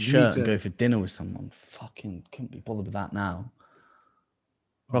a white shirt and go for dinner with someone. Fucking couldn't be bothered with that now.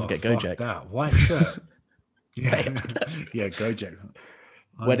 Rather get Gojek. That white shirt. Yeah, Gojek.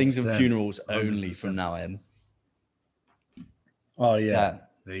 100%. Weddings and funerals only 100%. From now on. Oh yeah.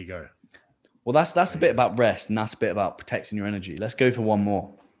 There you go. Well, that's a bit about rest, and that's a bit about protecting your energy. Let's go for one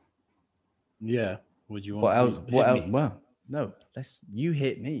more. Yeah. What do you want? What else? What else? Well, no. You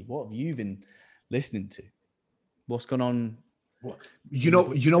hit me. What have you been listening to? What's gone on? You know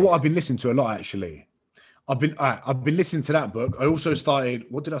what I've been listening to a lot, actually. I've been listening to that book. I also started.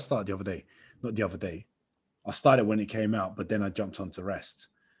 What did I start the other day? Not the other day. I started when it came out, but then I jumped on to rest.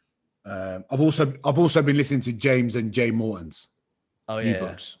 I've also been listening to James and Jay Morton's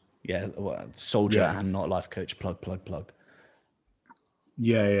ebooks. Yeah, soldier and not life coach. Plug.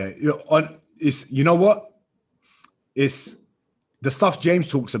 Yeah. It's, you know what? It's the stuff James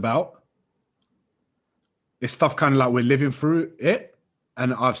talks about. it's stuff kind of like we're living through it,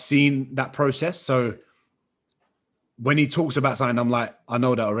 and I've seen that process. So when he talks about something, I'm like, I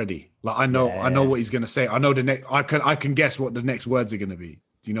know that already. Like I know what he's gonna say. I know the next. I can guess what the next words are gonna be.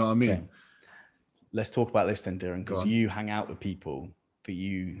 Do you know what I mean? Okay. Let's talk about this then, Diren, because you hang out with people that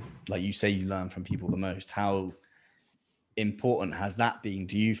you, like you say, you learn from people the most. How important has that been,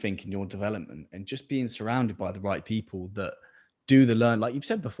 do you think, in your development, and just being surrounded by the right people that do the learn? Like you've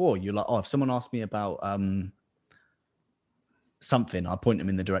said before, you're like, oh, if someone asks me about something, I point them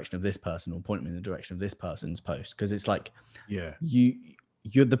in the direction of this person, or point them in the direction of this person's post, because it's like,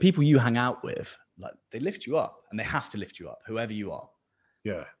 you're the people you hang out with, like they lift you up, and they have to lift you up, whoever you are.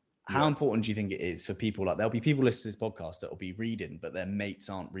 How important do you think it is for people? Like there'll be people listening to this podcast that will be reading, but their mates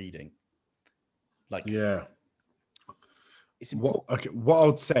aren't reading. Like, it's important. What I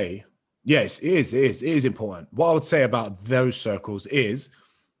would say, yes, it is important. What I would say about those circles is,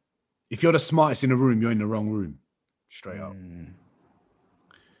 if you're the smartest in the room, you're in the wrong room, straight up.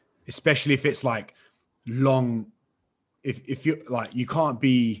 Especially if it's like long, if you're like, you can't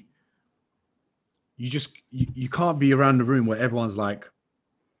be around the room where everyone's like,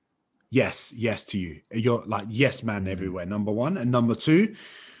 yes to you. You're like yes man everywhere, number one. And number two,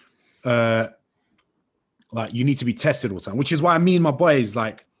 like you need to be tested all the time, which is why me and my boys,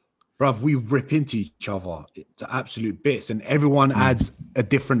 like, bruv, we rip into each other to absolute bits, and everyone adds a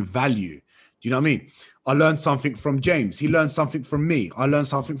different value. Do you know what I mean? I learned something from James. He learned something from me. I learned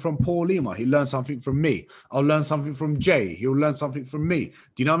something from Paul Lima. He learned something from me. I'll learn something from Jay. He'll learn something from me.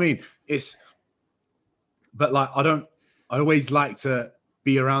 Do you know what I mean? But like, I always like to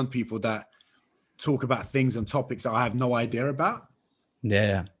be around people that talk about things and topics that I have no idea about.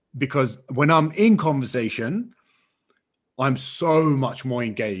 Yeah. Because when I'm in conversation, I'm so much more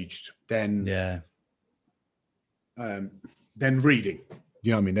engaged than reading.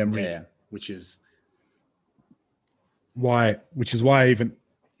 You know what I mean? Than reading, which is why I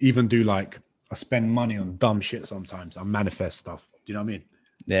even do, like, I spend money on dumb shit sometimes. I manifest stuff. Do you know what I mean?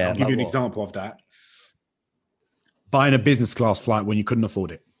 Yeah. I'll give you an example of that. Buying a business class flight when you couldn't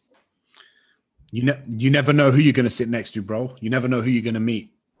afford it. You never know who you're going to sit next to, bro. You never know who you're going to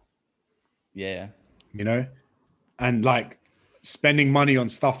meet. Yeah. You know? And like spending money on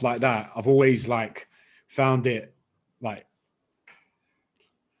stuff like that, I've always like found it like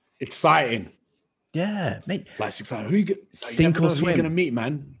exciting. Yeah, mate. Like it's exciting. Who you sink or swim. Who you're going to meet,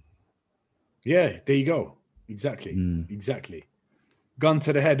 man. Yeah, there you go. Exactly. Exactly. Gun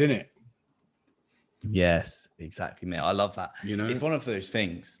to the head, innit? Yes, exactly, mate. I love that. You know, it's one of those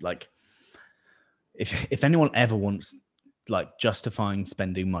things. Like, if anyone ever wants like justifying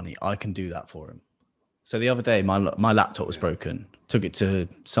spending money, I can do that for him. So the other day, my laptop was broken. Took it to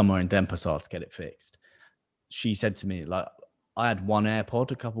somewhere in Denpasar to get it fixed. She said to me, like, I had one AirPod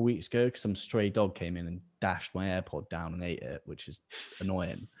a couple of weeks ago because some stray dog came in and dashed my AirPod down and ate it, which is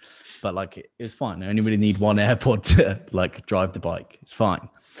annoying. But like, it was fine. I only really need one AirPod to like drive the bike. It's fine.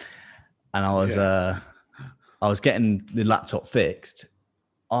 And I was getting the laptop fixed.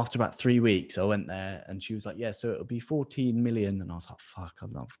 After about 3 weeks, I went there and she was like, yeah, so it'll be 14 million. And I was like, fuck,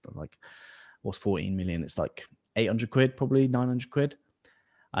 I'm not like, what's 14 million? It's like 800 quid, probably 900 quid.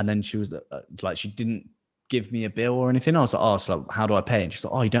 And then she was like, she didn't give me a bill or anything. I was like, oh, so like, how do I pay? And she's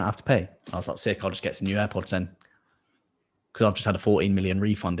like, oh, you don't have to pay. And I was like, sick, I'll just get some new AirPods then. Because I've just had a 14 million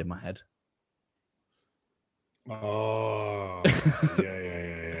refund in my head. Oh,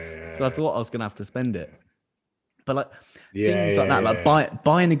 yeah. So I thought I was going to have to spend it. But like things like that, like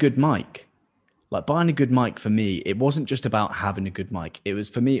buying a good mic, like buying a good mic for me, it wasn't just about having a good mic. It was,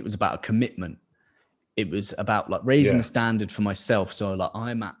 for me, it was about a commitment. It was about like raising the standard for myself. So like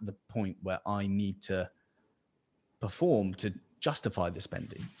I'm at the point where I need to perform to justify the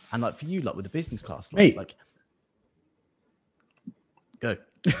spending. And like for you, like with the business class flights, like go.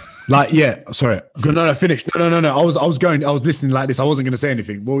 Like, yeah, sorry. No, finish. No. I was listening like this. I wasn't going to say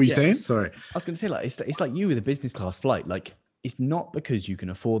anything. What were you saying? Sorry. I was going to say, like, it's like you with a business class flight. Like, it's not because you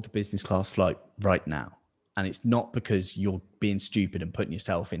can afford the business class flight right now. And it's not because you're being stupid and putting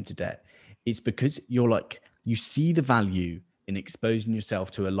yourself into debt. It's because you're like, you see the value in exposing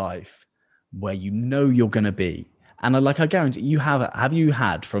yourself to a life where you know you're going to be. And I guarantee you have you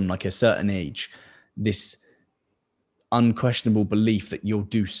had from like a certain age, this unquestionable belief that you'll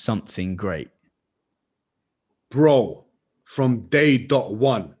do something great? Bro, from day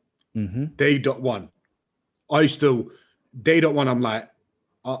one, I used to, day one, I'm like,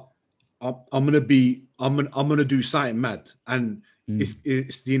 I'm gonna do something mad, and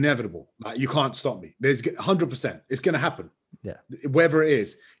it's the inevitable. Like, you can't stop me. There's 100%. It's gonna happen. Yeah, whether it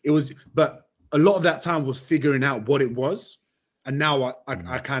is, but a lot of that time was figuring out what it was, and now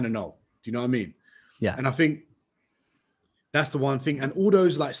I kind of know. Do you know what I mean? Yeah. And I think that's the one thing. And all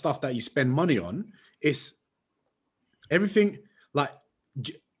those like stuff that you spend money on, it's everything. Like,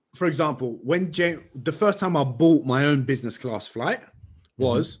 for example, when the first time I bought my own business class flight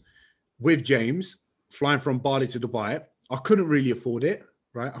was with James flying from Bali to Dubai. I couldn't really afford it,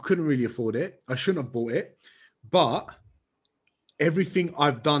 right? I couldn't really afford it. I shouldn't have bought it. But everything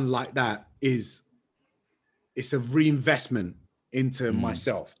I've done like that it's a reinvestment into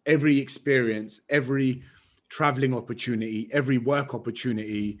myself. Every experience, every traveling opportunity, every work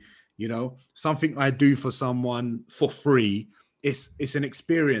opportunity, you know, something I do for someone for free. It's an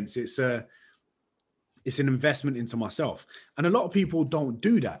experience. It's an investment into myself. And a lot of people don't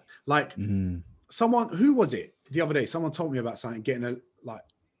do that. Like someone, who was it the other day? Someone told me about something, getting a like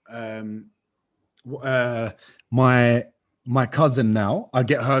my cousin now, I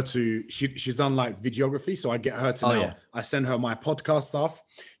get her to, she's done like videography. So I get her to I send her my podcast stuff.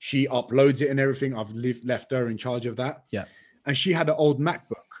 She uploads it and everything. I've left her in charge of that. Yeah. And she had an old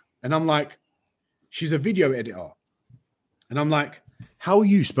MacBook. And I'm like, she's a video editor. And I'm like, how are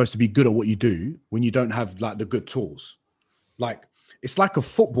you supposed to be good at what you do when you don't have like the good tools? Like, it's like a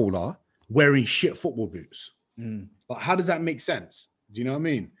footballer wearing shit football boots. But how does that make sense? Do you know what I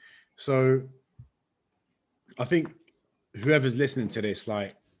mean? So I think whoever's listening to this,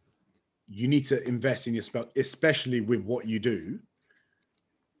 like, you need to invest in yourself, especially with what you do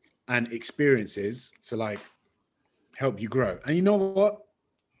and experiences to like help you grow. And you know what?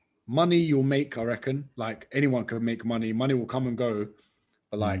 Money you'll make, I reckon. Like, anyone can make money. Money will come and go.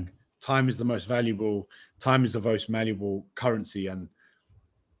 But like, time is the most valuable. Time is the most malleable currency. And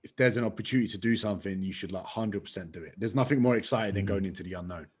if there's an opportunity to do something, you should like 100% do it. There's nothing more exciting than going into the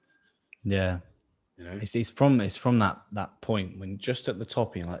unknown. Yeah. You know? It's from that point when just at the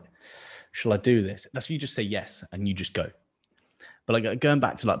top you're like, shall I do this? That's when you just say yes and you just go. But like going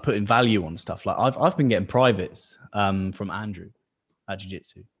back to like putting value on stuff, like I've been getting privates from Andrew at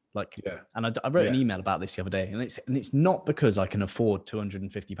Jiu-Jitsu. Like, and I wrote an email about this the other day, and it's not because I can afford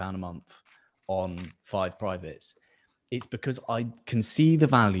 £250 a month on 5 privates. It's because I can see the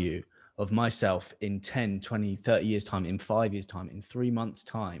value of myself in 10, 20, 30 years time, in 5 years time, in 3 months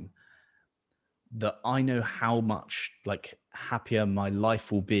time, that I know how much like happier my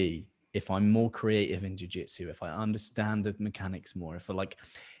life will be if I'm more creative in jiu-jitsu, if I understand the mechanics more,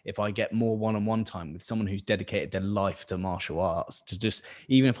 if I get more one-on-one time with someone who's dedicated their life to martial arts, to just,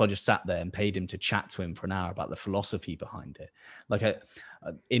 even if I just sat there and paid him to chat to him for an hour about the philosophy behind it. Like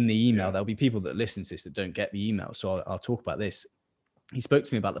in the email, there'll be people that listen to this that don't get the email. So I'll talk about this. He spoke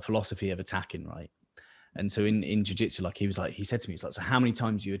to me about the philosophy of attacking, right? And so in jiu-jitsu, like he said to me, he's like, so how many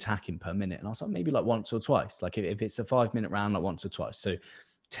times are you attacking per minute? And I was like, maybe like once or twice. Like if it's a 5-minute round, like once or twice. So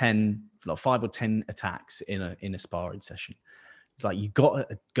 5 or 10 attacks in a sparring session. It's like you got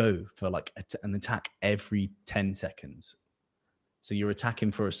to go for like an attack every 10 seconds. So you're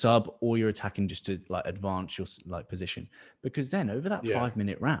attacking for a sub, or you're attacking just to like advance your like position. Because then over that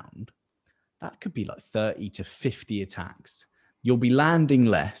 5-minute round, that could be like 30 to 50 attacks. You'll be landing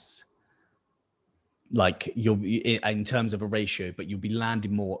less, like you'll be in terms of a ratio, but you'll be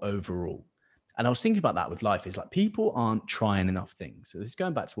landing more overall. And I was thinking about that with life. Is like people aren't trying enough things. So this is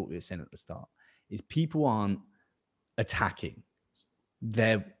going back to what we were saying at the start. Is people aren't attacking.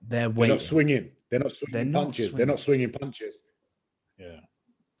 They're waiting. They're not swinging. They're not swinging punches. They're not swinging punches. Yeah.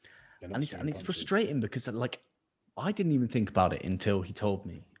 And it's frustrating because like I didn't even think about it until he told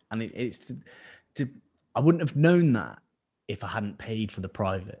me. And it's I wouldn't have known that if I hadn't paid for the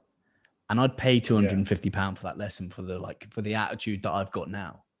private. And I'd pay £250 for that lesson for the attitude that I've got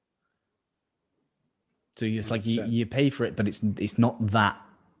now. So it's 100%. Like you pay for it, but it's not that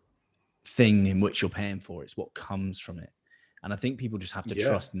thing in which you're paying for. It's what comes from it. And I think people just have to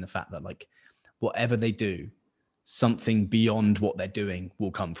trust in the fact that like whatever they do, something beyond what they're doing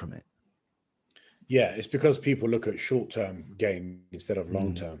will come from it. Yeah, it's because people look at short-term gain instead of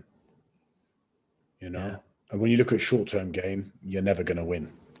long-term. You know? Yeah. And when you look at short-term gain, you're never going to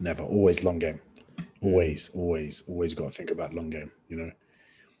win. Never. Always long game. Always got to think about long game, you know?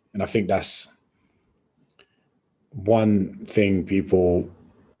 And I think that's one thing people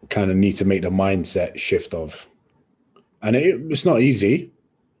kind of need to make the mindset shift of. And it's not easy,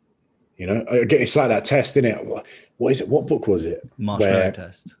 you know? Again, it's like that test, isn't it? What is it? What book was it? Marshmallow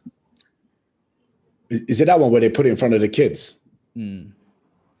test. Is it that one where they put it in front of the kids?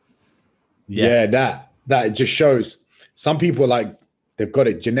 Yeah, that just shows some people like they've got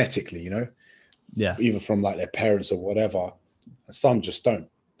it genetically, you know? Yeah. Either from like their parents or whatever. Some just don't.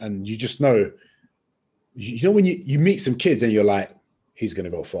 And you just know, you know, when you meet some kids and you're like, he's going to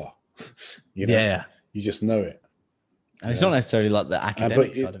go far, you know? Yeah. You just know it. And it's not necessarily like the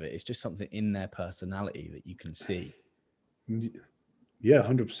academic but side of it. It's just something in their personality that you can see. Yeah,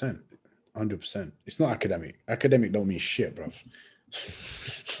 100%. 100%. It's not academic. Academic don't mean shit, bruv.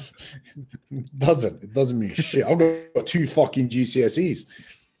 It doesn't mean shit. I've got 2 fucking GCSEs.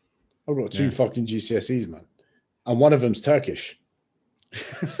 I've got 2 fucking GCSEs, man. And one of them's Turkish.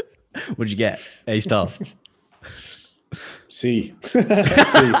 What'd you get? A star. C.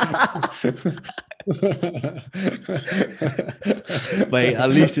 Wait, at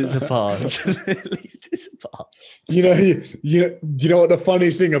least it's a pass. At least it's a pass. You know what the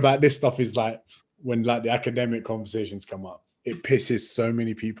funniest thing about this stuff is, like, when like the academic conversations come up, it pisses so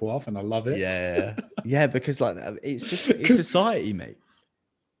many people off, and I love it. Yeah, because like it's society, mate.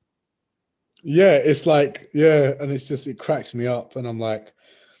 Yeah, it's like, and it cracks me up, and I'm like,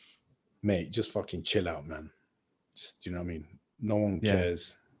 mate, just fucking chill out, man. Just, you know what I mean? No one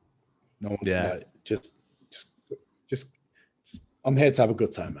cares. No one, like, just I'm here to have a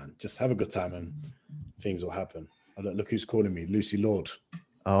good time, man. Just have a good time and things will happen. Look who's calling me, Lucy Lord.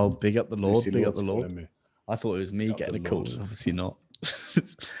 Oh, big up the Lord, big up the Lord. Me. I thought it was me getting a call. Obviously not.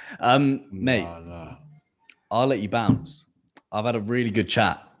 Mate, I'll let you bounce. I've had a really good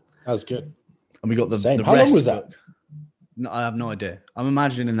chat. That was good. And we got the How long was that? No, I have no idea. I'm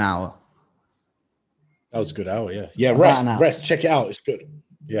imagining an hour. That was a good hour, yeah. Yeah, rest. Check it out. It's good.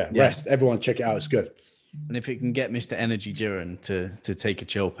 Yeah, rest. Everyone check it out. It's good. And if it can get Mr. Energy Diren to take a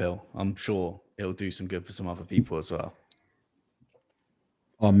chill pill, I'm sure it'll do some good for some other people as well.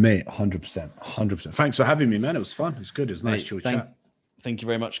 Oh, mate, 100%. 100%. Thanks for having me, man. It was fun. It was good. It was nice, chill chat. Thank you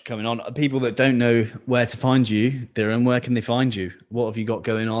very much for coming on. People that don't know where to find you, Diren, where can they find you? What have you got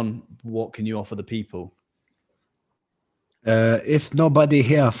going on? What can you offer the people? If nobody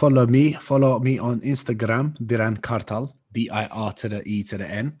here follow me on Instagram, Diren Kartal, DIR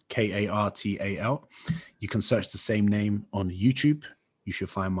Kartal. You can search the same name on YouTube. You should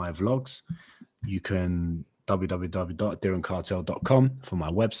find my vlogs. You can www.direnkartal.com for my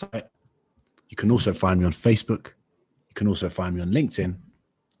website. You can also find me on Facebook. You can also find me on LinkedIn.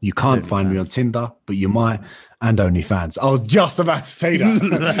 You can't find me on Tinder, but you might, and OnlyFans. I was just about to say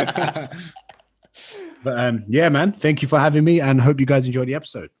that. But yeah, man, thank you for having me, and hope you guys enjoyed the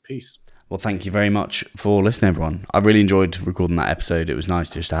episode. Peace. Well, thank you very much for listening, everyone. I really enjoyed recording that episode. It was nice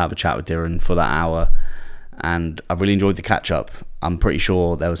just to have a chat with Diren for that hour, and I really enjoyed the catch up. I'm pretty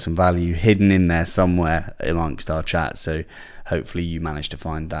sure there was some value hidden in there somewhere amongst our chat, so hopefully you managed to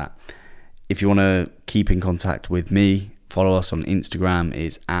find that. If you want to keep in contact with me, follow us on Instagram.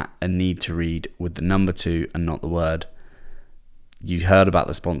 It's at a need to read with the number 2 and not the word. You heard about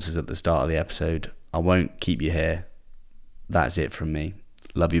the sponsors at the start of the episode. I won't keep you here. That's it from me.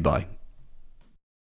 Love you. Bye.